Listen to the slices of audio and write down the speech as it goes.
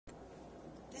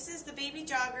This is the Baby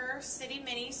Jogger City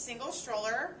Mini Single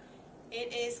Stroller.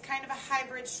 It is kind of a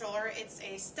hybrid stroller. It's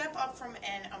a step up from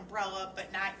an umbrella,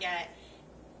 but not yet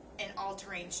an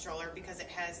all-terrain stroller because it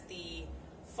has the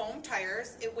foam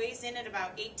tires. It weighs in at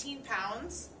about 18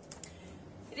 pounds.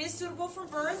 It is suitable for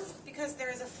birth because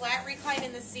there is a flat recline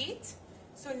in the seat,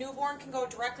 so a newborn can go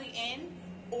directly in,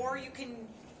 or you can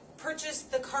purchase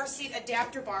the car seat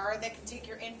adapter bar that can take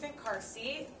your infant car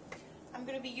seat. I'm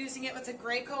going to be using it with a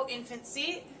Graco infant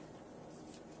seat.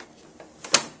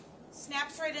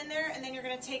 Snaps right in there, and then you're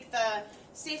going to take the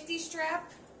safety strap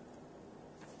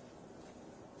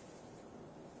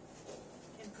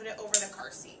and put it over the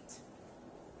car seat.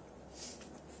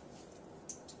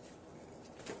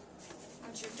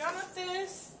 Once you're done with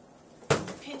this,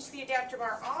 pinch the adapter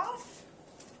bar off.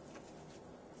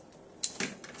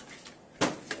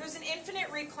 There's an infinite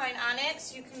recline on it,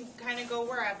 so you can kind of go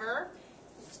wherever.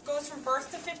 It goes from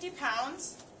birth to 50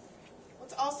 pounds.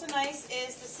 What's also nice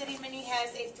is the City Mini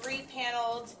has a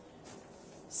 3-paneled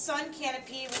sun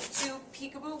canopy with 2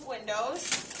 peekaboo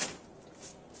windows.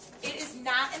 It is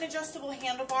not an adjustable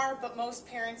handlebar, but most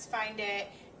parents find it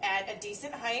at a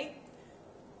decent height.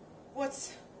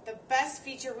 What's the best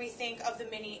feature we think of the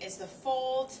Mini is the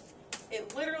fold.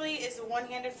 It literally is a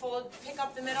one-handed fold. Pick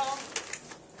up the middle,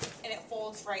 and it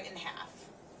folds right in half.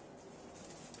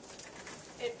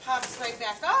 It pops right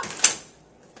back up.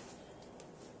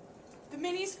 The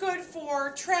Mini's good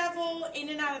for travel, in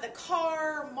and out of the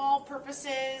car, mall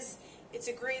purposes. It's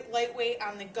a great lightweight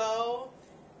on the go.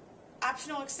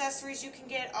 Optional accessories you can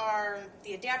get are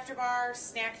the adapter bar,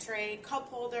 snack tray, cup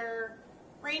holder,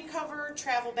 rain cover,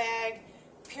 travel bag,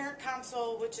 parent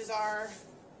console, which is our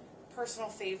personal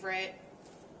favorite,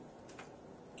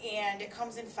 and it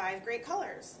comes in 5 great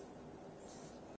colors.